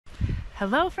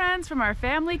Hello friends from our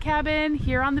family cabin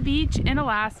here on the beach in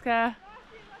Alaska.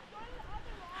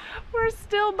 We're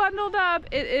still bundled up.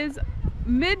 It is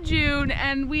mid-June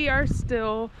and we are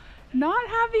still not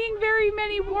having very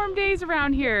many warm days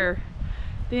around here.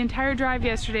 The entire drive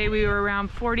yesterday we were around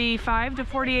 45 to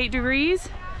 48 degrees.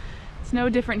 It's no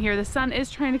different here. The sun is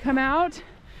trying to come out.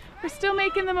 We're still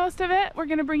making the most of it. We're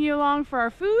gonna bring you along for our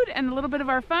food and a little bit of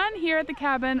our fun here at the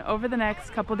cabin over the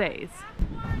next couple days.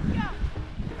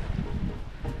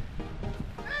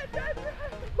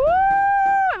 Woo!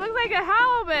 It looks like a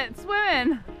halibut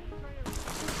swimming.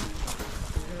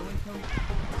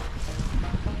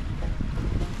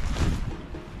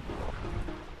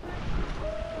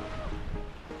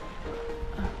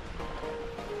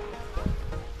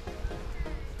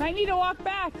 Might need to walk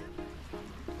back.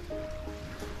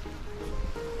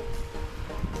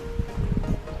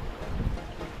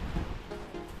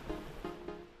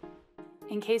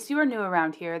 In case you are new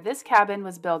around here, this cabin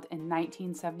was built in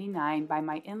 1979 by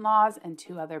my in-laws and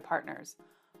 2 other partners.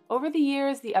 Over the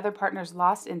years, the other partners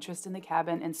lost interest in the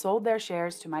cabin and sold their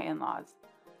shares to my in-laws.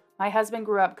 My husband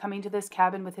grew up coming to this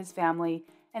cabin with his family,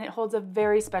 and it holds a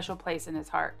very special place in his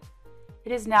heart.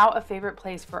 It is now a favorite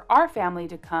place for our family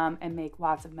to come and make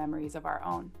lots of memories of our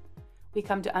own. We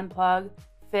come to unplug,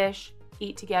 fish,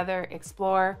 eat together,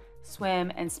 explore,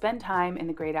 swim, and spend time in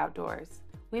the great outdoors.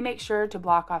 We make sure to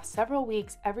block off several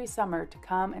weeks every summer to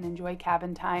come and enjoy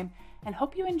cabin time and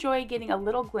hope you enjoy getting a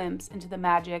little glimpse into the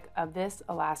magic of this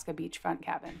Alaska beachfront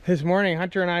cabin. This morning,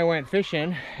 Hunter and I went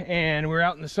fishing and we're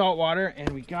out in the saltwater and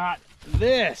we got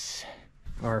this.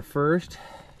 Our first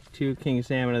 2 king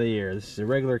salmon of the year. This is a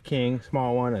regular king,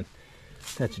 small one, and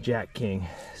that's a jack king.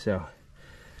 So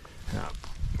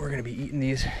we're gonna be eating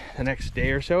these the next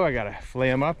day or so. I gotta fillet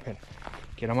them up and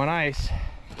get them on ice.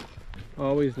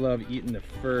 Always love eating the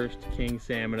first king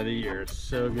salmon of the year. It's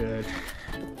so good.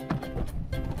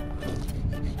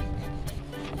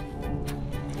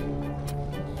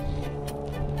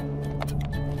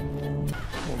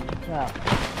 Holy cow.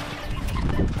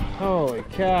 Holy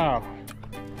cow.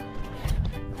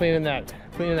 Cleaning that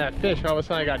fish, all of a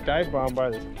sudden I got dive bombed by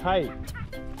this kite.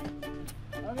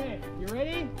 Okay, you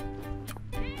ready?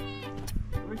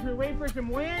 We should wait for some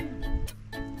wind.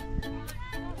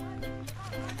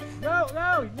 Go,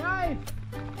 go, nice!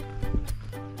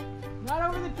 Not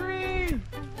over the trees!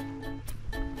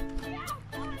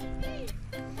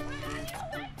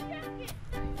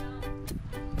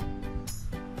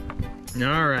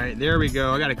 All right, there we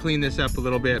go. I gotta clean this up a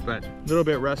little bit, but a little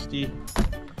bit rusty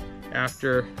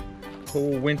after a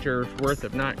whole winter's worth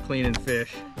of not cleaning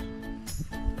fish.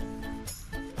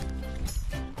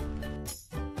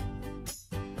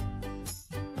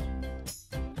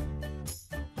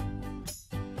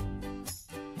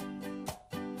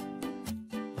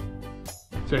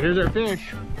 So here's our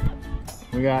fish.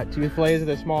 We got 2 fillets of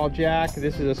the small jack.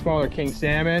 This is a smaller king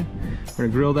salmon. We're gonna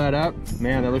grill that up.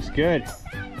 Man, that looks good.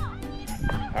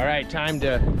 All right, time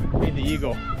to feed the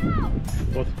eagle.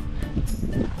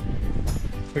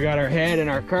 We got our head and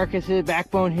our carcasses,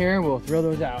 backbone here. We'll throw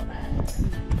those out.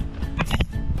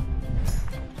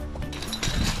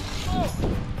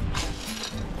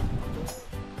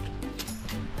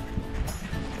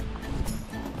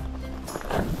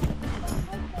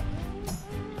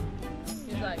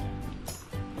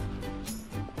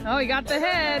 Oh, he got the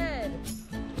head.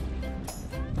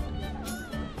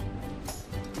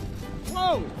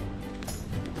 Whoa!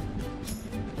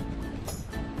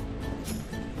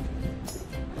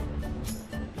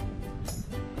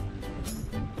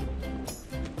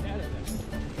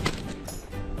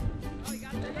 Oh, he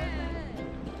got the head.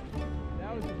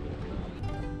 That was...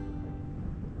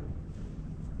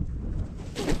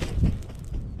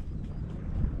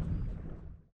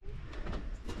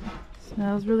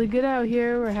 Smells really good out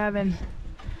here. We're having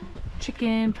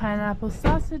chicken pineapple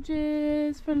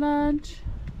sausages for lunch.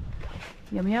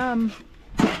 Yum yum.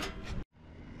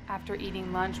 After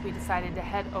eating lunch, we decided to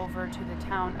head over to the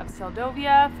town of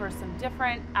Seldovia for some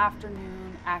different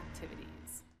afternoon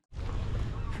activities.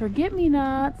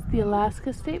 Forget-me-nots, the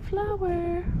Alaska state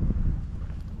flower.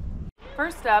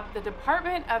 First up, the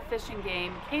Department of Fish and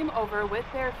Game came over with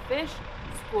their fish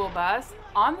school bus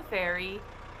on the ferry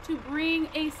to bring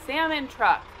a salmon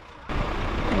truck.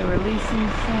 They're releasing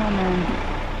salmon.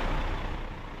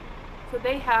 So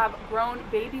they have grown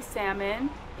baby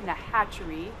salmon in a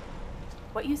hatchery.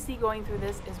 What you see going through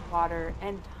this is water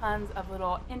and tons of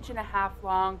little 1.5-inch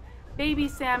long baby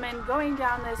salmon going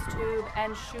down this tube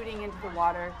and shooting into the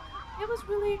water. It was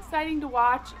really exciting to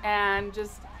watch, and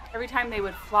just every time they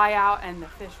would fly out and the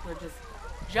fish were just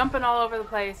jumping all over the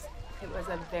place, it was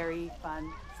a very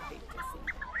fun sight to see.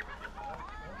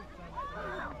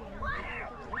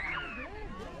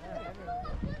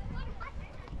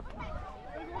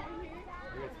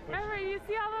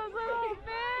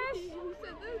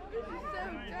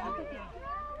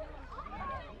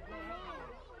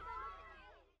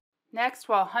 Next,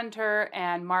 while Hunter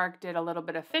and Mark did a little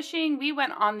bit of fishing, we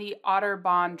went on the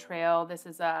Otterbahn Trail. This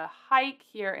is a hike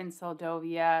here in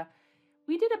Seldovia.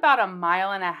 We did about a 1.5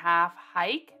 mile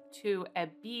hike to a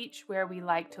beach where we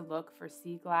like to look for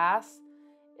sea glass.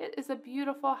 It is a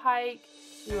beautiful hike.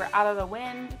 We were out of the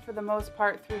wind for the most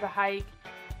part through the hike,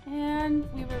 and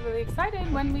we were really excited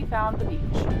when we found the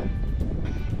beach.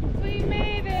 We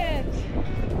made it!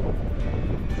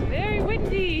 It's very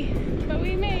windy, but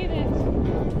we made it.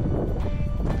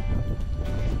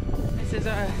 This is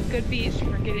a good beach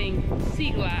for getting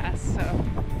sea glass, so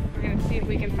we're gonna see if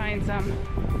we can find some.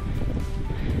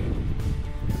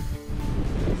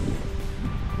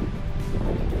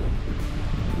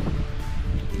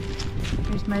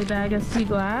 Here's my bag of sea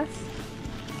glass.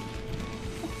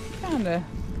 Found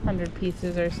 100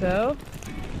 pieces or so.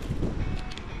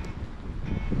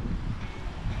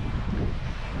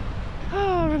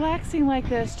 Oh, relaxing like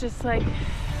this just like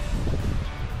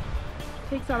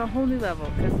takes on a whole new level,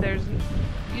 because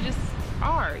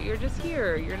you're just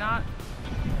here. You're not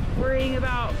worrying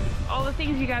about all the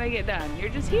things you gotta get done. You're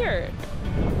just here.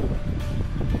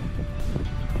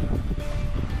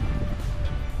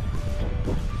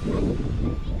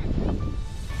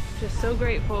 Just so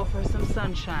grateful for some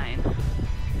sunshine.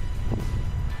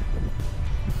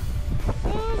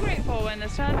 So grateful when the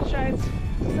sun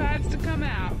decides to come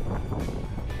out.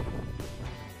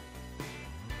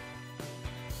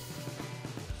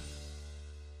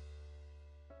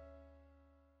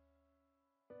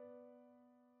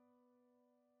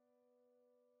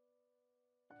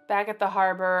 Back at the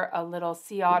harbor, a little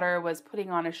sea otter was putting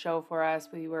on a show for us.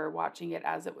 We were watching it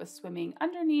as it was swimming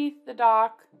underneath the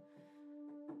dock.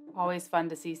 Always fun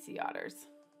to see sea otters.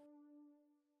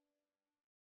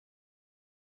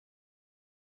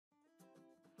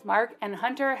 Mark and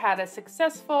Hunter had a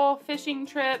successful fishing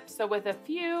trip, so with a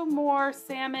few more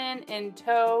salmon in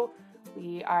tow,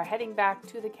 we are heading back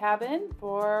to the cabin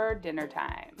for dinner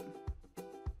time.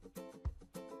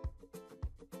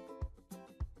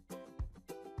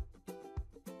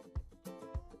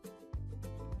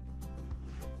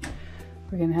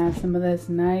 We're gonna have some of this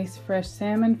nice fresh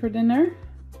salmon for dinner.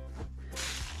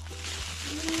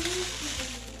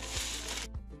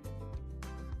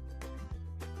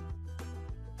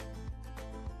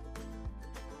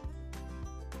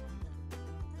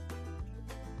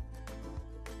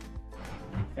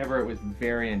 Everett was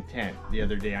very intent the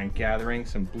other day on gathering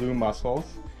some blue mussels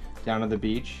down at the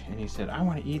beach, and he said, I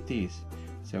want to eat these.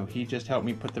 So he just helped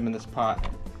me put them in this pot,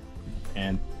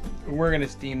 and we're gonna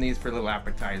steam these for a little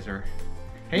appetizer.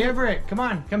 Hey Everett, come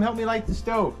on, come help me light the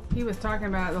stove. He was talking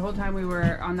about it the whole time we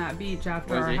were on that beach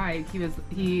after our hike.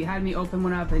 He had me open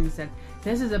one up and he said,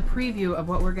 this is a preview of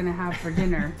what we're gonna have for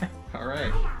dinner. All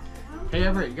right. Hey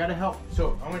Everett, you gotta help.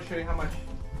 So I want to show you how much.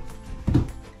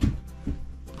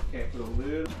 Okay, put a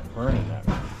little burn in that.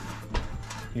 Can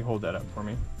you hold that up for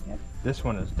me? Yep. This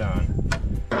one is done.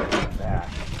 That.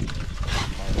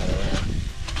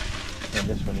 And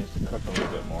this one needs to cook a little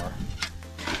bit more.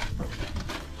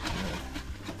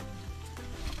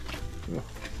 Yeah,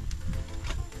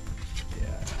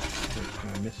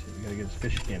 I miss it. We gotta get this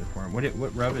fish can for him.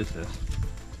 What rub is this?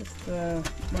 Just the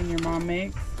one your mom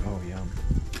makes. Oh, yum.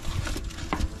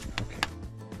 Okay.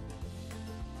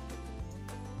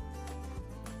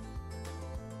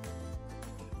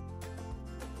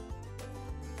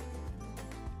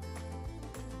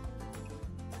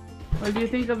 What do you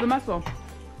think of the mussel?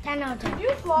 10 out of 10.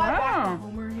 You fly back Wow.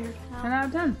 home. We're here. 10 out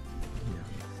of 10.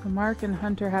 So Mark and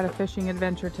Hunter had a fishing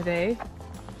adventure today.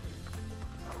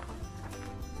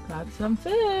 Got some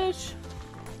fish.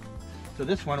 So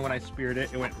this one, when I speared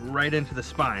it, it went right into the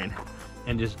spine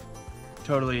and just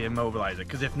totally immobilized it.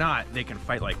 Because if not, they can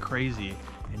fight like crazy,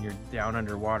 and you're down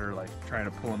underwater like trying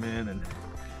to pull them in and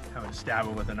having to stab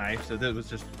them with a knife. So that was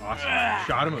just awesome.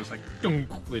 Shot them, it was like, dunk,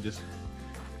 they just.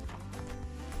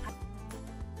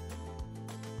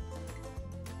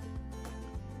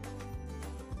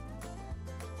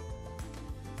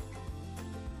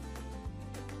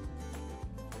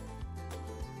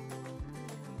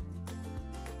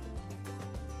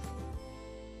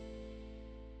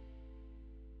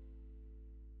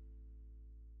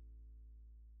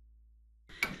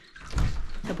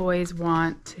 The boys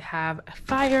want to have a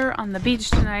fire on the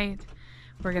beach tonight.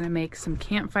 We're gonna make some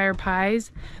campfire pies.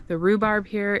 The rhubarb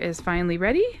here is finally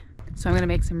ready, so I'm gonna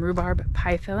make some rhubarb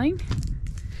pie filling.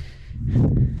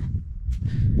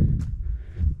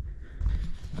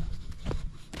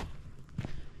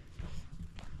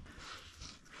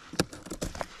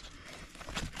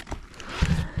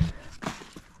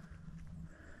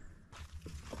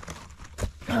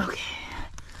 Okay.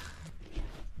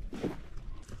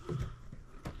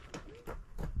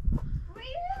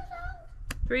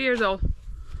 3 years old.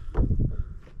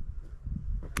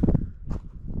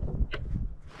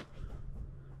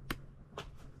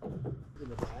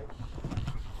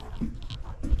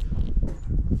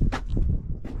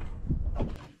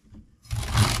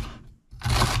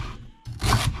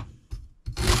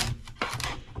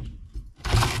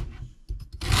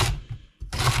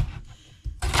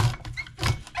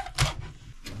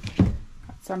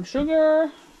 Some sugar.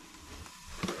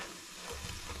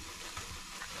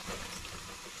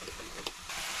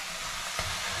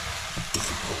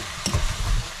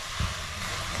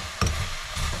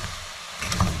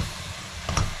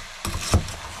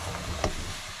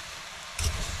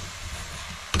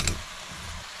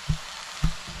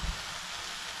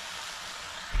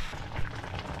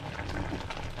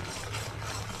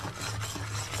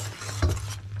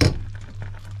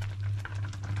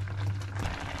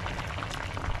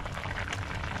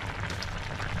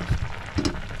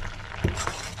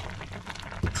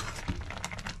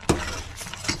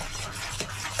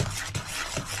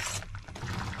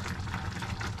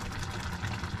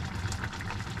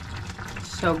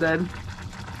 So good.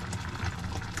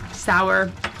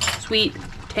 Sour, sweet,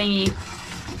 tangy,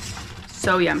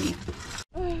 so yummy.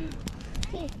 You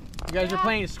guys are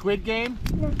playing Squid Game?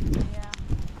 Yeah.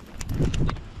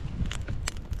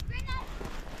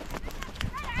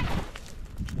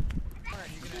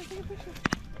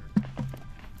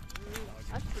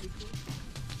 That's pretty cool.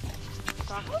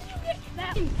 How do you get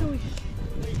that?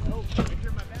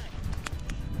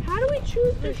 How do we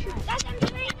choose the fish?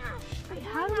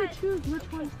 How do we choose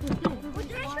which one's the fish? We're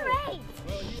doing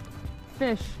charades.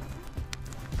 Fish.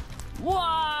 Whoa!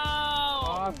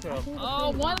 Awesome.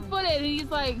 Oh, 1 foot in, and he's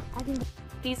like...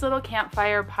 These little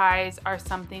campfire pies are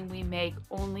something we make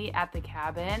only at the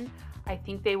cabin. I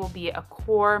think they will be a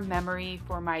core memory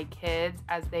for my kids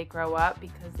as they grow up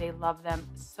because they love them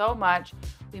so much.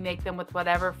 We make them with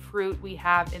whatever fruit we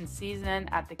have in season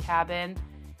at the cabin.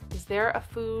 Is there a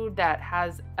food that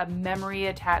has a memory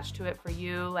attached to it for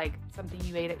you, like something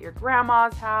you ate at your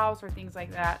grandma's house or things like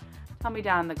that? Tell me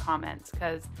down in the comments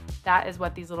because that is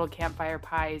what these little campfire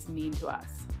pies mean to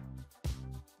us.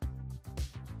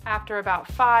 After about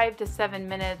 5 to 7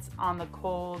 minutes on the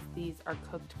coals, these are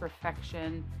cooked to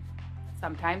perfection.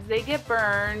 Sometimes they get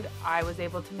burned. I was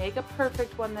able to make a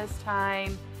perfect one this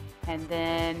time. And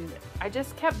then I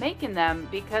just kept making them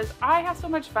because I have so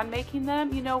much fun making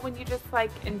them. You know, when you just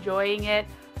like enjoying it,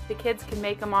 the kids can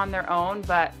make them on their own,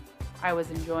 but I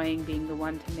was enjoying being the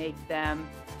one to make them.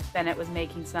 Bennett was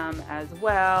making some as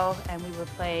well, and we were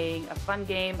playing a fun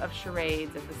game of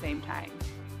charades at the same time.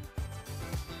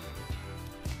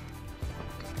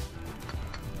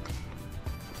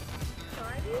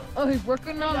 Oh, he's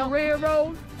working on the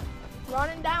railroad.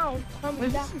 Running down.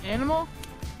 Is this an animal?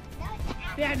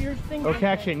 Yeah, you're thinking. Okay,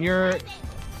 action. You're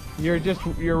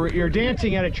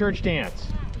dancing at a church dance.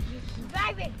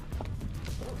 Driving.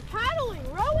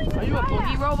 Paddling, rowing. Are you a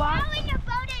boogie robot? Rowing a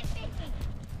boat and fishing.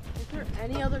 Is there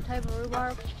any other type of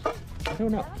rhubarb? I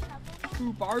don't know.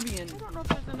 True Barbian. I don't know if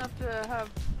there's enough to have,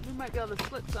 we might be able to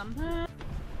split some.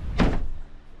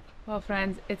 Well,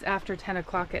 friends, it's after 10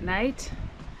 o'clock at night.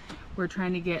 We're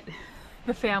trying to get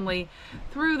the family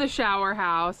through the shower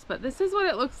house, but this is what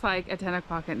it looks like at 10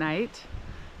 o'clock at night.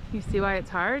 You see why it's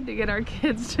hard to get our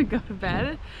kids to go to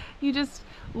bed? You just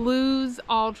lose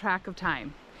all track of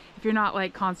time. If you're not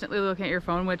like constantly looking at your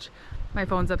phone, which my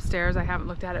phone's upstairs, I haven't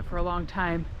looked at it for a long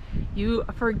time, you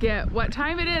forget what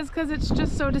time it is because it's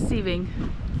just so deceiving.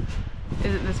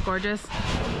 Isn't this gorgeous?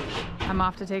 I'm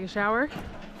off to take a shower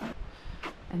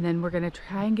and then we're gonna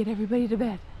try and get everybody to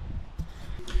bed.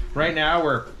 Right now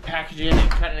we're packaging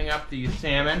and cutting up the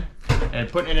salmon and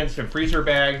putting it in some freezer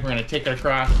bags. We're going to take it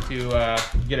across to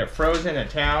get it frozen at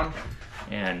town,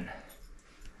 and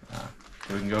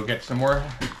so we can go get some more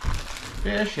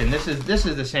fish. And this is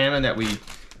the salmon that we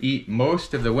eat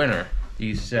most of the winter.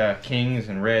 These kings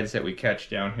and reds that we catch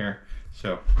down here.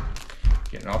 So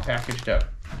getting all packaged up.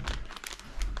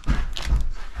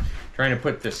 Trying to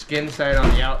put the skin side on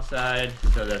the outside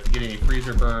so that if you get any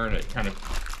freezer burn, it kind of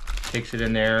takes it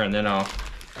in there, and then I'll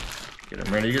get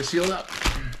them ready to get sealed up.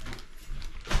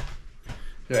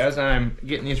 So as I'm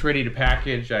getting these ready to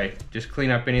package, I just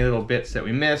clean up any little bits that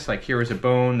we missed. Like here was a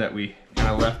bone that we kind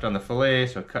of left on the fillet,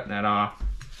 so cutting that off,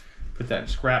 put that in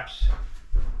scraps,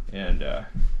 and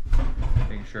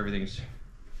making sure everything's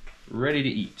ready to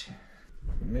eat.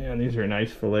 Man, these are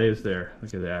nice fillets there.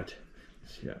 Look at that.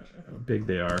 See how big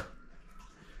they are.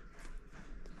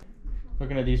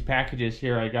 Looking at these packages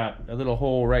here, I got a little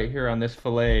hole right here on this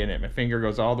fillet, and my finger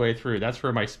goes all the way through. That's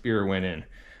where my spear went in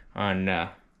on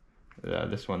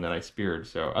this one that I speared.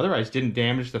 So otherwise didn't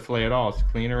damage the fillet at all. It's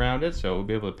clean around it, so we'll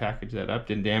be able to package that up.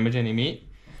 Didn't damage any meat.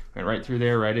 Went right through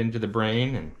there, right into the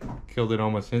brain, and killed it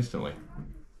almost instantly.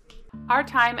 Our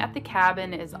time at the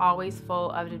cabin is always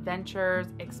full of adventures,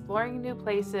 exploring new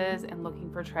places, and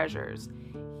looking for treasures.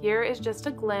 Here is just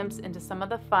a glimpse into some of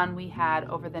the fun we had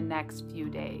over the next few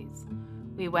days.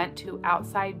 We went to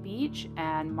Outside Beach,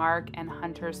 and Mark and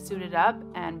Hunter suited up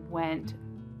and went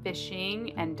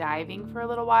fishing and diving for a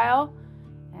little while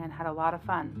and had a lot of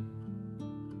fun.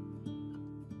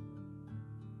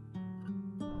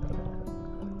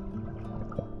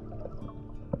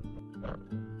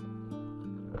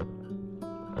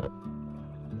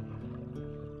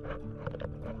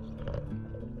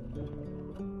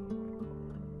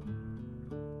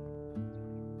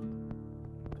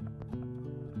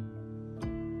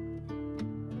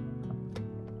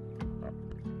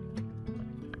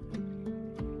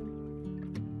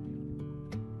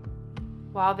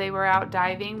 While they were out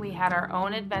diving, we had our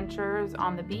own adventures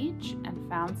on the beach and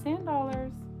found sand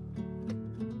dollars.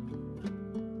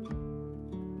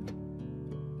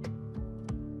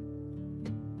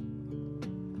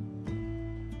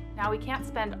 Now we can't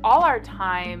spend all our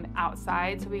time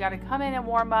outside, so we got to come in and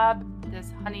warm up.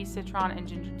 This honey citron and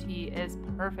ginger tea is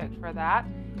perfect for that.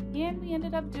 And we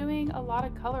ended up doing a lot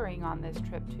of coloring on this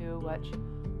trip too, which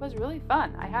was really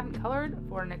fun. I hadn't colored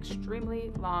for an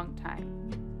extremely long time.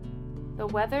 The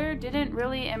weather didn't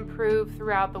really improve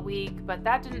throughout the week, but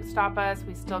that didn't stop us.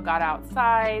 We still got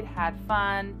outside, had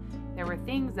fun. There were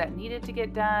things that needed to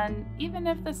get done. Even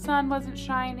if the sun wasn't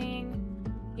shining,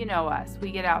 you know us, we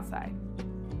get outside.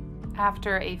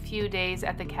 After a few days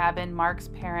at the cabin, Mark's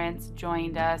parents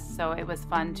joined us, so it was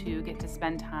fun to get to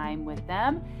spend time with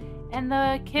them. And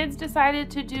the kids decided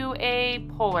to do a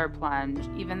polar plunge,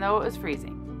 even though it was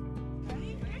freezing.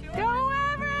 Go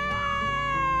Everett!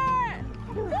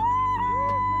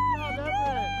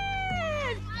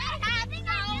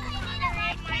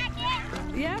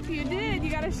 Yep, you did. You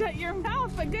gotta shut your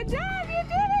mouth, but good job, you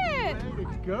did it! Way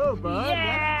to go, bud.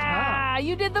 Yeah!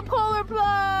 You did the polar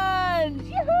plunge!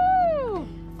 Yoo-hoo!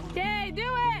 Okay, do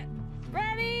it!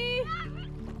 Ready?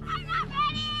 I'm not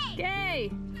ready!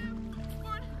 Okay.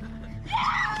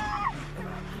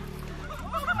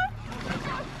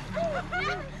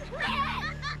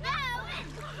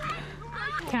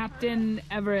 Captain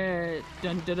Everett.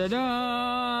 Dun, da, da,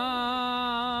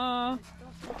 da.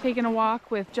 Taking a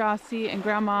walk with Jossie and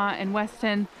Grandma and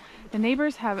Weston. The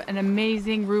neighbors have an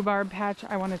amazing rhubarb patch.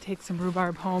 I want to take some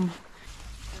rhubarb home.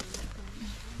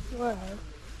 What?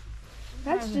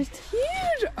 That's just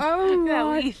huge! Oh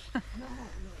my!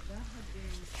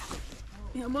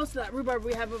 You know, most of that rhubarb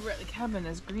we have over at the cabin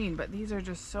is green, but these are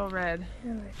just so red.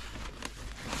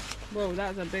 Whoa,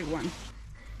 that was a big one.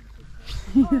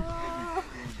 Oh,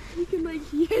 you can like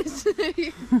use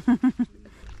it.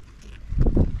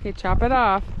 Okay, chop it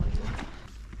off.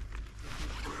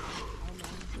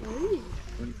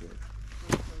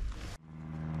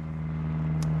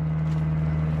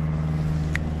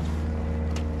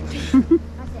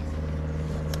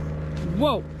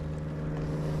 Whoa!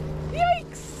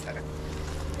 Yikes!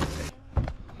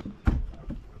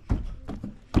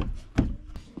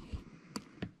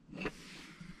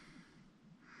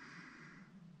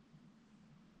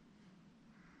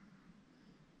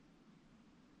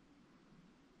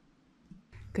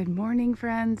 Good morning,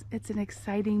 friends. It's an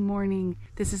exciting morning.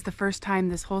 This is the first time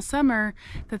this whole summer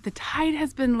that the tide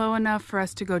has been low enough for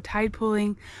us to go tide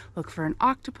pooling, look for an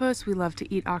octopus. We love to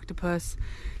eat octopus.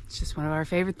 It's just one of our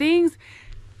favorite things.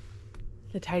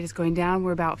 The tide is going down.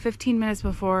 We're about 15 minutes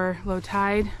before low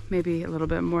tide, maybe a little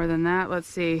bit more than that. Let's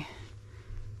see.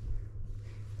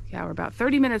 Yeah, we're about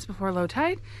 30 minutes before low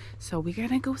tide. So we're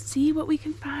gonna go see what we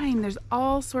can find. There's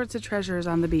all sorts of treasures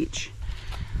on the beach.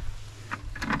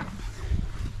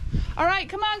 All right,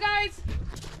 come on, guys.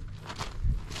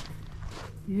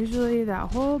 Usually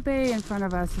that whole bay in front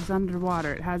of us is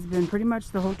underwater. It has been pretty much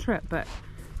the whole trip, but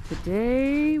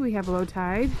today we have low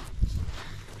tide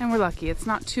and we're lucky. It's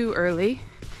not too early.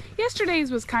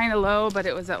 Yesterday's was kind of low, but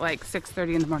it was at like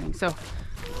 6:30 in the morning. So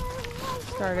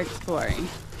start exploring.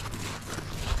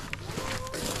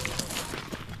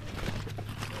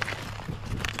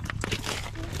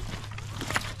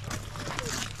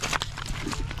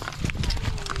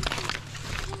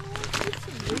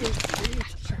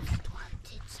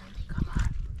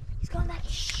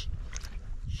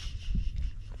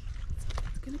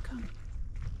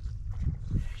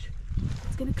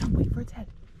 Gonna come, wait for its head.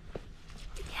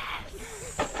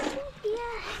 Yes! Yeah.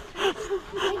 That's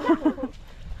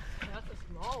a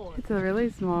small one. It's a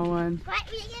really small one.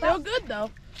 They're good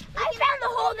though. I found the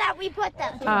hole that we put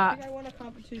them. I think I won a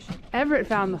competition. Everett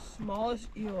found the. Smallest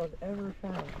eel I've ever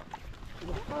found.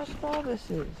 Look how small this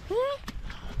is.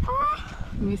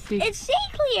 Let me see. It's sea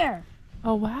clear.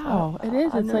 Oh wow, it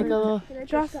is. It's like a little. Can I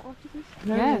drop the octopus? I've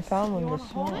never Yes. found one this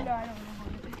small.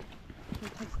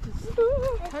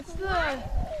 Touch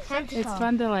the It's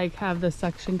fun to like have the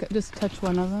suction. Just touch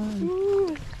one of them.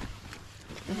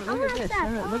 Look at this.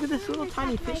 Look at this little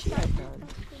tiny fishy I found.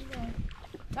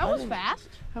 That was fast.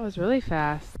 That was really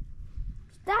fast.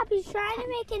 Stop, he's trying to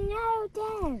make a narrow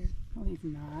den. No, he's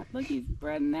not. Look, he's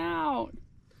spreading out.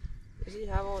 Does he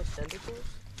have all his tentacles?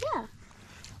 Yeah.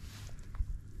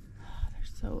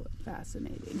 They're so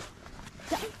fascinating.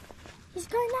 He's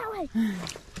going that way.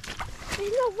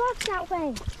 There's no rocks that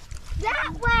way.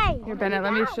 That way. Here, Bennett,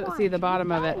 let me see the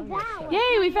bottom of it. That way.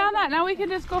 Yay, we found that. Now we can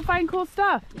just go find cool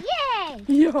stuff. Yay.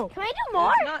 Yo. Can I do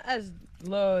more? It's not as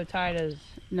low a tide as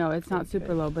No, it's not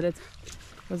super low, but it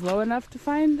was low enough to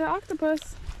find the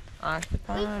octopus. We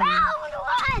octopus. found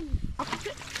one.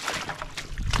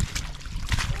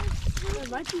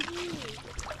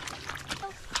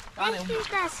 This is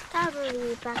the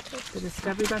discovery bucket. The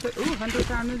discovery bucket. Ooh, Hunter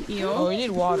found an eel. Oh, we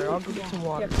need water. I'll go get some Yeah,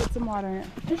 water. put some water in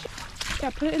it. Yeah,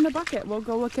 put it in the bucket. We'll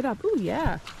go look it up. Ooh,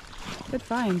 yeah. Good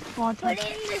find. Put it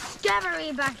in the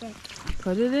discovery bucket.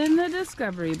 Put it in the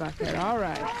discovery bucket. All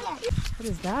right. What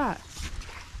is that?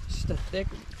 Just a thick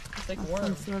worm.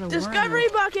 Some sort of Discovery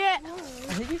worm. bucket!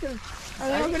 I think you can. Are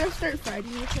they all gonna start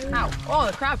fighting each other? Ow! Oh,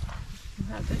 the crab!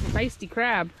 Feisty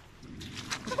crab.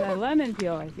 It's a lemon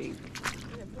peel, I think.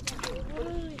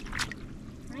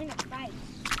 Trying to fight.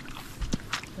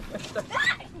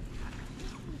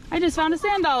 I just found a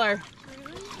sand dollar.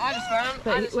 I just found him.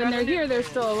 But when they're here, they're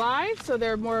still alive, so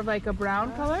they're more of like a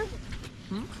brown color.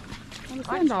 Hmm? On a I sand just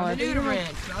found dollar. a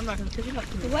nudibranch. I'm not gonna pick it up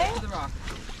to the rock.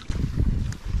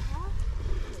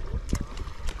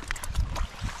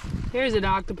 Here's an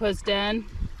octopus den.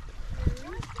 We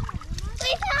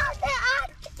found the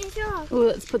octopus. Ooh,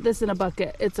 let's put this in a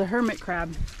bucket. It's a hermit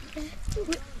crab.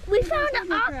 We found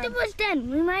an octopus den.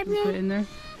 We might be. Put it in there.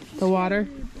 The water.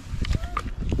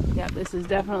 Yeah, this is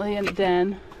definitely a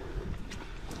den.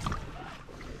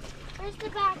 Where's the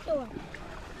back door?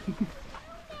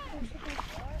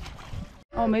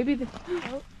 Oh, maybe the.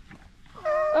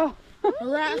 Oh,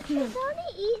 Harassment.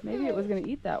 maybe it was gonna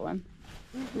eat that one.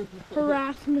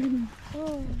 Harassment.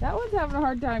 That one's having a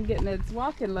hard time getting its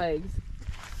walking legs.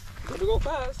 Gotta go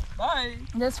fast. Bye.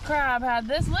 This crab had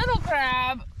this little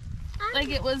crab, like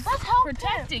it was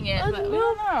protecting it, but we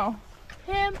don't know.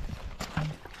 Him.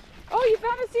 Oh, you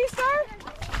found a sea star?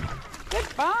 Good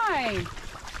find.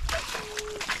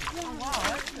 Oh, wow,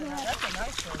 that's a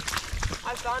nice one.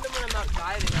 I found them when I'm out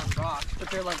diving on rocks, but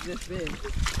they're like this big.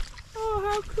 Oh,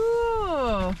 how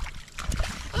cool.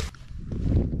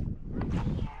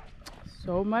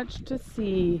 So much to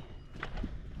see.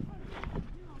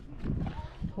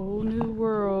 Whole new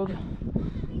world.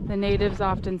 The natives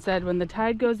often said when the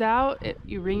tide goes out,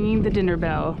 you're ringing the dinner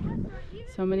bell.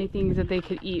 So many things that they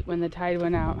could eat when the tide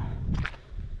went out.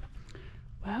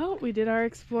 Well, we did our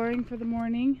exploring for the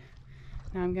morning.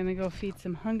 Now I'm gonna go feed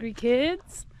some hungry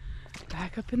kids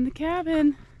back up in the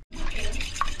cabin.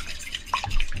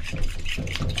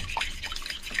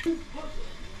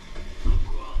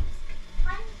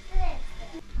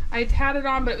 I had it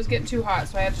on, but it was getting too hot,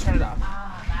 so I had to turn it off.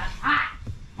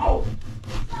 Oh!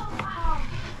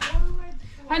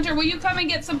 Hunter, will you come and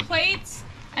get some plates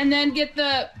and then get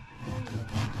the...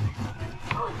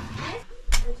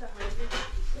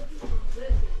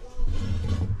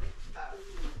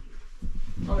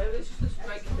 Oh, it's just a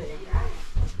strike thing.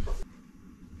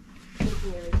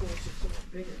 Thinking everything is just so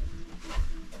much bigger.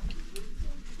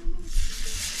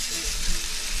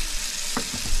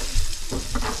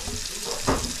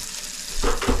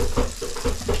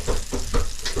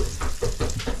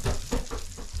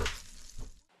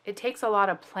 It takes a lot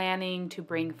of planning to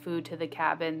bring food to the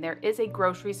cabin. There is a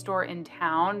grocery store in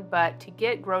town, but to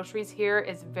get groceries here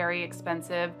is very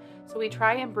expensive. So we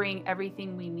try and bring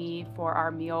everything we need for our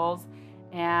meals,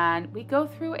 and we go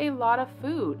through a lot of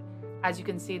food. As you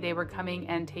can see, they were coming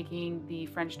and taking the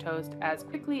French toast as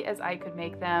quickly as I could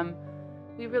make them.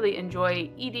 We really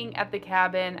enjoy eating at the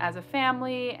cabin as a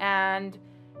family, and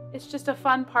it's just a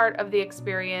fun part of the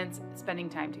experience, spending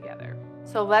time together.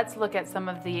 So let's look at some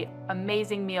of the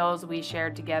amazing meals we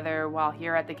shared together while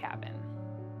here at the cabin.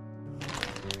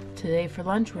 Today for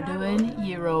lunch, we're doing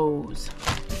gyros.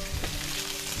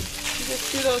 You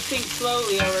just do those things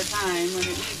slowly over time when it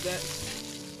needs it.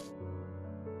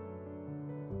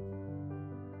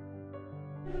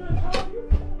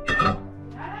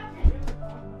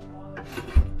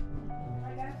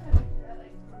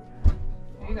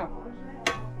 There you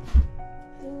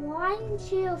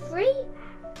material free?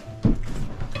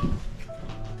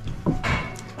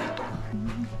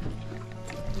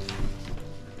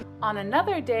 On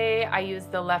another day, I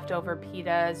used the leftover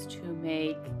pitas to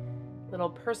make little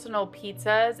personal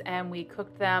pizzas, and we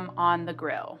cooked them on the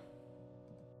grill.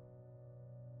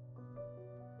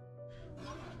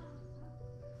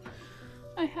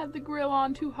 I had the grill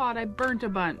on too hot. I burnt a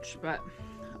bunch, but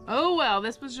oh well,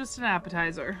 this was just an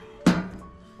appetizer.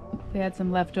 They had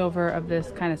some leftover of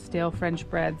this kind of stale French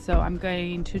bread, so I'm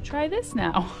going to try this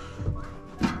now.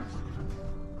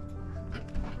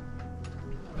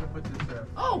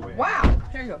 Oh, wow.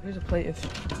 Here you go. Here's a plate if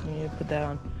you need to put that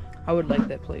on. I would like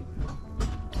that plate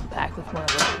packed with one of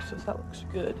those, so that looks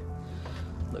good.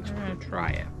 I'm gonna try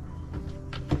it.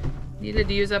 Needed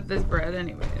to use up this bread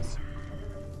anyways.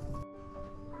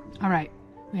 All right,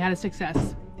 we had a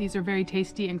success. These are very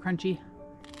tasty and crunchy.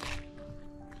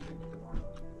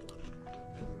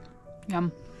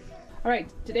 Yum. All right,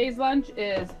 today's lunch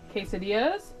is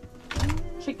quesadillas,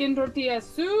 chicken tortilla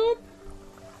soup,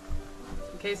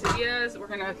 quesadillas. We're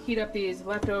gonna heat up these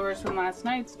leftovers from last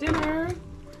night's dinner.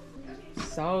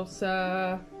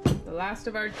 Salsa, the last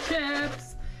of our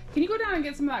chips. Can you go down and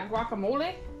get some of that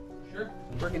guacamole? Sure.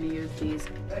 We're gonna use these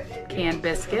canned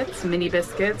biscuits, mini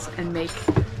biscuits, and make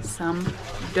some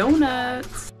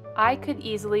donuts. I could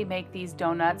easily make these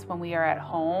donuts when we are at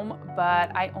home,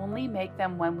 but I only make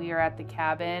them when we are at the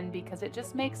cabin because it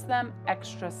just makes them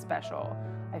extra special.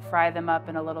 I fry them up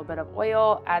in a little bit of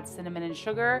oil, add cinnamon and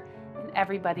sugar, and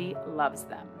everybody loves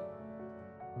them.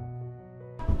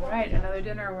 All right, another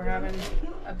dinner. We're having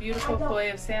a beautiful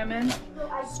fillet of salmon,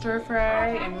 stir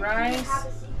fry and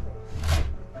rice.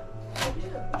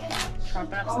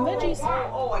 Chopping up some veggies.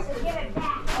 Oh, I can get it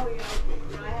back. Oh, yeah.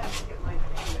 I have to get my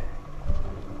thing back.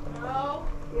 No?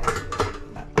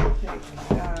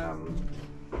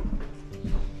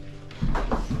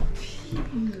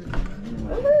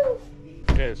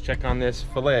 Okay, let's check on this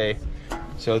fillet.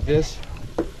 So this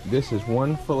is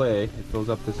one fillet. It fills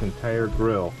up this entire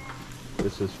grill.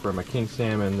 This is from a king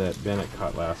salmon that Bennett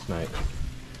caught last night.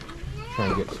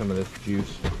 Trying to get some of this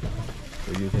juice.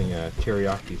 We're using a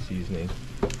teriyaki seasoning.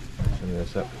 Some of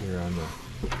this up here on the...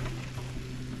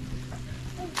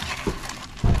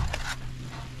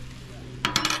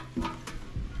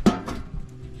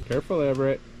 Careful,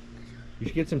 Everett. You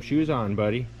should get some shoes on,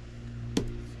 buddy.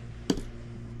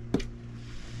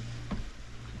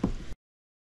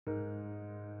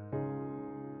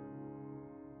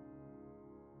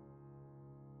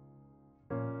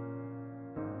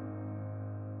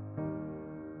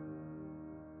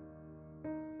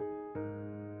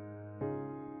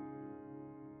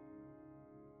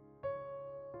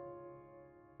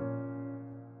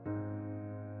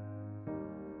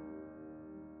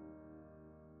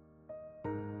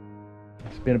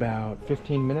 It's been about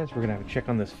 15 minutes. We're gonna have to check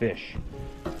on this fish.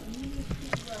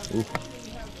 Ooh,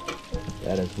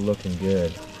 that is looking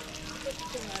good.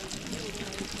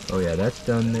 Oh yeah, that's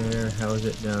done there. How is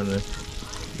it down a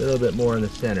little bit more in the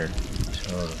center?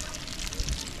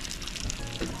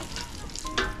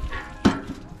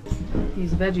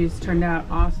 These veggies turned out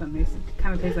awesome. They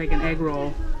kind of taste like an egg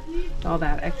roll. All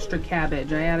that extra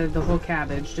cabbage. I added the whole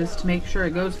cabbage just to make sure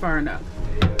it goes far enough.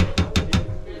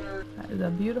 That is a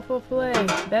beautiful fillet.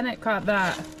 Bennett caught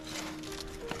that.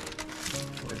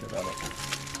 Worried about it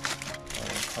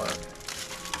falling apart.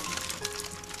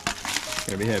 It's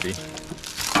gonna be heavy.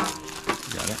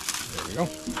 Got it. There we go.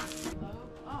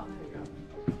 Oh, there you go.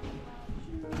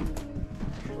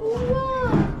 Whoa!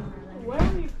 Where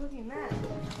are you cooking that?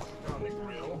 On the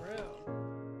grill.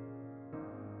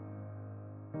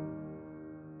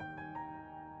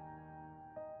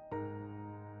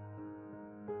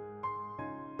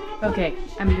 Okay,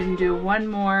 I'm gonna do one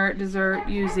more dessert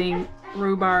using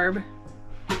rhubarb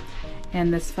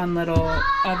and this fun little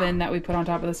oven that we put on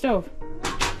top of the stove.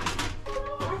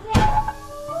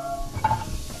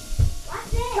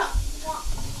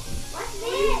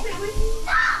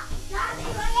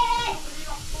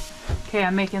 Okay,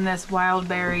 I'm making this wild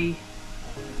berry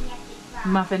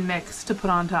muffin mix to put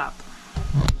on top.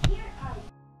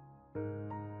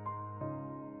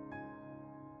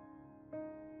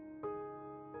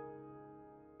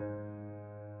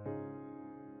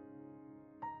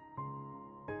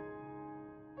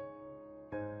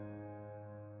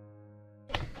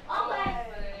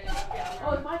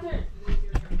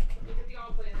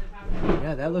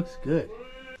 Yeah, that looks good.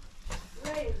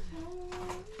 Okay,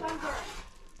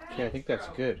 I think that's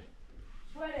good.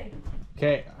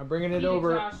 Okay, I'm bringing it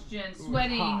over. Exhaustion,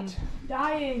 sweating, Hot.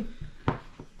 Dying.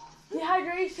 Yeah,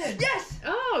 dehydration. Yes!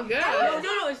 Oh, good.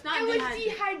 No, it's not I was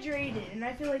dehydrated. dehydrated, and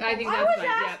I feel like I think I that's was fine.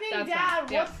 Yeah, asking that's Dad,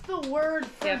 fine. Yeah. what's the word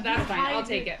for Yeah, that's fine. I'll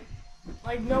take dehydrated? it.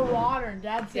 Like no water, and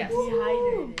Dad said Yes.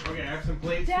 dehydrated. Okay, I have some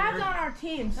plates Dad's here. on our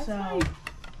team, so. fine.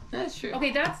 That's true.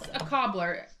 Okay, that's a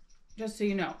cobbler, just so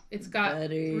you know. It's got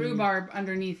Buddy. rhubarb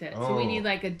underneath it. So we Oh. need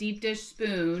like a deep dish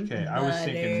spoon. Okay, I was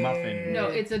thinking muffin. No,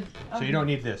 it's a... So you don't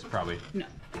need this, probably. No.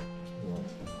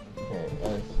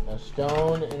 Okay, a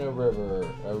stone in a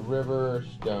river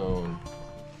stone,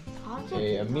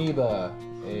 a amoeba,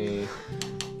 a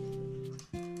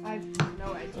I have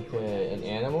no idea. okay, an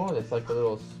animal that's like a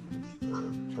little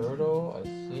turtle, a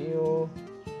seal,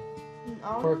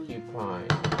 porcupine,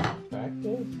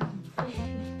 cactus.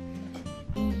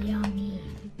 Yummy.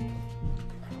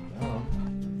 Oh.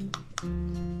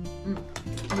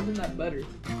 Isn't that butter?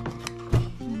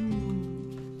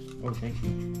 Oh, thank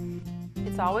you.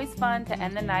 It's always fun to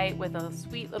end the night with a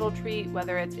sweet little treat,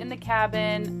 whether it's in the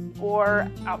cabin or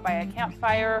out by a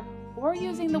campfire or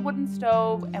using the wooden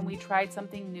stove, and we tried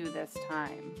something new this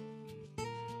time.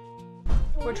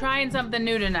 We're trying something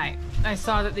new tonight. I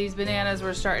saw that these bananas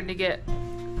were starting to get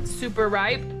super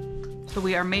ripe, so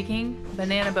we are making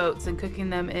banana boats and cooking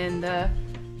them in the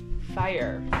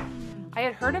fire. I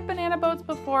had heard of banana boats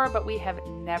before, but we have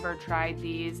never tried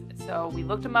these. So we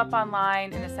looked them up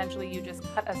online, and essentially you just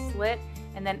cut a slit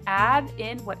and then add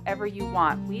in whatever you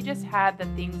want. We just had the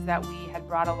things that we had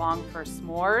brought along for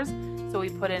s'mores. So we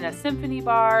put in a symphony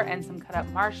bar and some cut up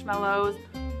marshmallows.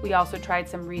 We also tried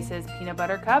some Reese's peanut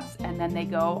butter cups, and then they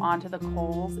go onto the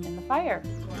coals in the fire.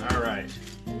 All right.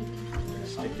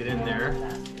 Stick it in there.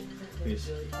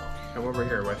 Please come over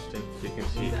here, Weston, so you can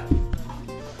see.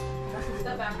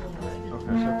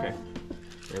 Okay, okay.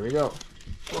 There we go.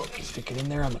 Stick it in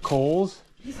there on the coals.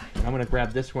 I'm gonna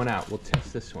grab this one out. We'll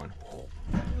test this one.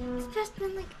 It's just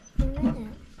been like a minute.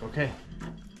 Okay.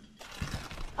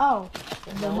 Oh,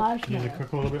 the Need to marshmallow.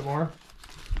 cook a little bit more.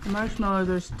 The marshmallows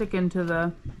are sticking to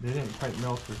the... They didn't quite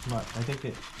melt as much. I think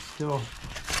it still.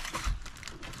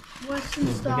 What's The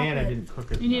the stop banana it? didn't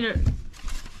cook as You need much. it...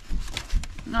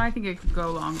 No, I think it could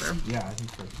go longer. Yeah, I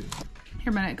think so too.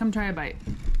 Here, Bennett, come try a bite.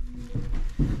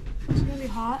 It's gonna be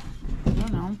hot. I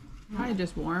don't know. Probably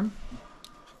just warm.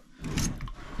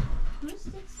 Who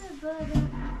sticks the butter?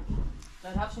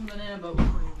 I'd have some banana boat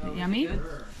before you go. Yummy? Good?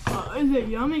 Is it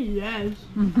yummy? Yes.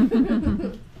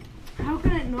 How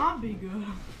can it not be good?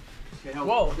 Okay, help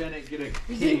Whoa. Bennett get a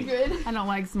You did cake. good. I don't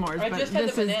like s'mores, I but just had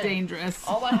this the is banana. dangerous.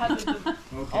 All I had was the,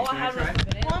 Okay, all I can I had was try? the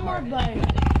banana One more part.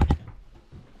 bite.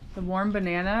 The warm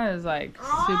banana is like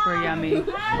super yummy. I'm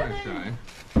gonna try.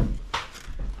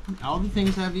 All the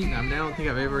things I've eaten, I don't think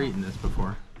I've ever eaten this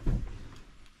before.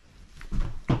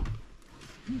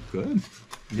 Good.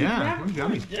 Yeah, Never- it's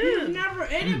yummy. You've never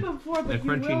ate it before, The but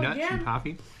you crunchy will nuts again. and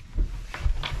toffee.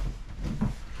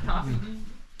 Coffee.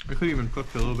 I could even cook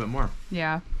a little bit more.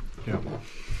 Yeah. Yeah,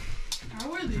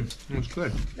 How are these? it's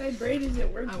good. My brain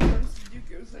isn't working.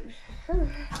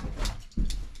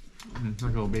 It's like a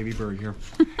little baby bird here.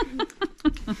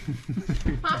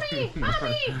 Mommy,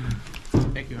 mommy!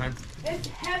 Thank you, hon. It's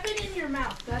heaven in your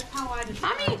mouth. That's how I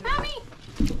describe Mommy, it.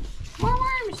 mommy, more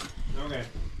worms. Okay.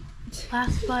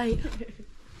 Last bite.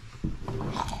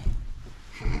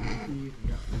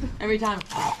 Every time.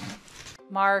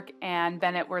 Mark and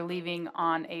Bennett were leaving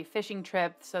on a fishing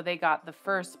trip, so they got the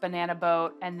first banana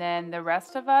boat, and then the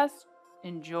rest of us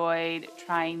enjoyed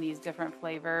trying these different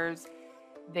flavors.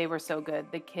 They were so good.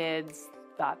 The kids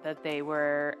thought that they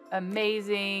were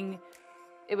amazing.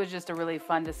 It was just a really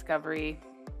fun discovery.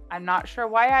 I'm not sure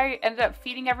why I ended up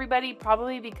feeding everybody,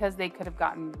 probably because they could have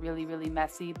gotten really, really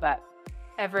messy, but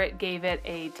Everett gave it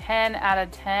a 10 out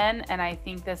of 10, and I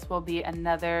think this will be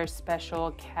another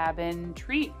special cabin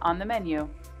treat on the menu.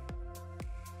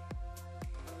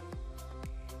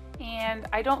 And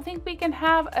I don't think we can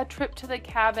have a trip to the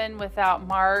cabin without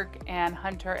Mark and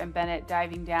Hunter and Bennett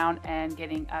diving down and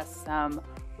getting us some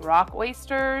rock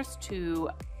oysters to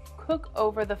cook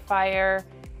over the fire.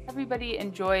 Everybody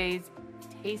enjoys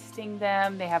tasting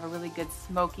them. They have a really good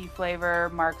smoky flavor.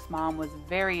 Mark's mom was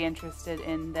very interested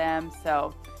in them,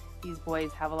 so these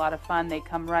boys have a lot of fun. They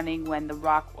come running when the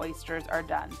rock oysters are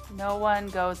done. No one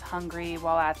goes hungry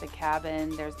while at the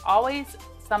cabin. There's always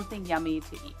something yummy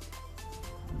to eat.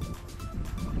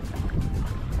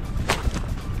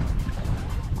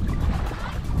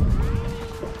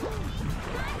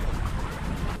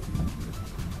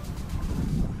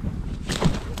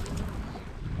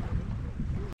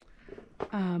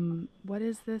 What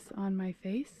is this on my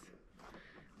face?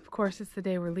 Of course, it's the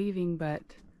day we're leaving, but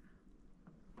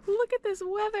look at this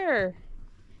weather.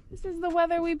 This is the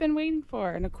weather we've been waiting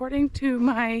for. And according to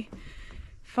my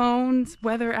phone's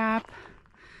weather app.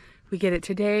 We get it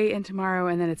today and tomorrow,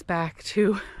 and then it's back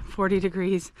to 40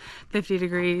 degrees, 50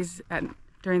 degrees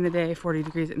during the day, 40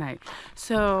 degrees at night.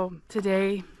 So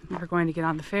today we're going to get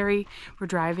on the ferry. We're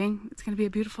driving. It's going to be a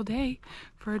beautiful day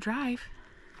for a drive.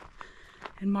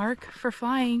 And Mark for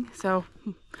flying, so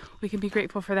we can be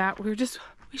grateful for that. We were just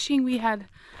wishing we had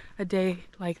a day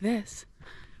like this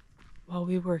while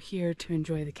we were here to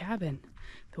enjoy the cabin.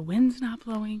 The wind's not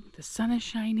blowing, the sun is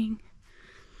shining.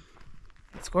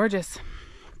 It's gorgeous.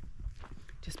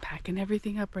 Just packing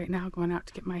everything up right now, going out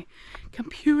to get my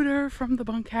computer from the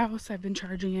bunkhouse. I've been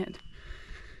charging it.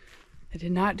 I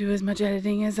did not do as much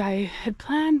editing as I had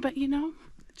planned, but you know,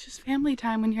 it's just family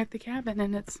time when you're at the cabin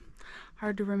and it's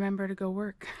hard to remember to go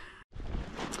work.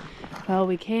 Well,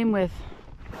 we came with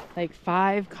like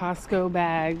 5 Costco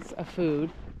bags of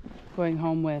food, going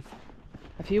home with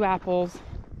a few apples,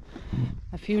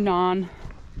 a few naan,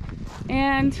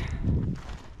 and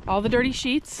all the dirty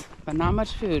sheets, but not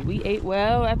much food. We ate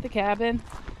well at the cabin.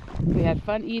 We had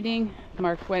fun eating.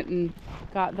 Mark went and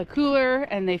got the cooler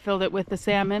and they filled it with the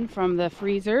salmon from the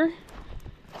freezer.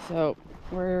 So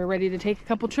we're ready to take a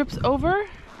couple trips over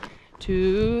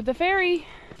to the ferry.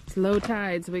 It's low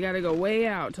tide, so we gotta go way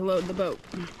out to load the boat.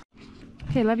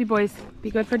 Okay, love you boys.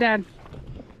 Be good for Dad.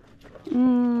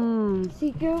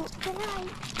 See you tonight.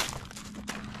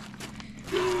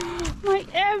 My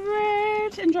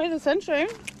Everett! Enjoy the sunshine.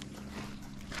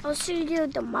 I'll see you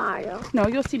tomorrow. No,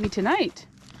 you'll see me tonight.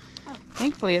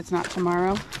 Thankfully, it's not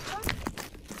tomorrow.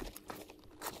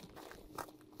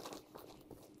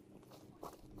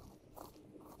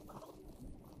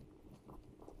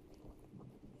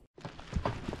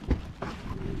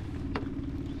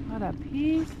 What a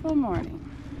peaceful morning.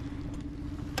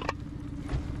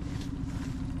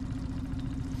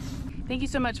 Thank you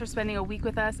so much for spending a week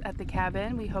with us at the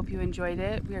cabin. We hope you enjoyed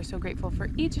it. We are so grateful for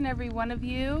each and every one of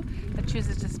you that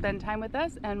chooses to spend time with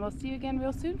us, and we'll see you again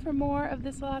real soon for more of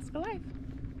This Alaska Life.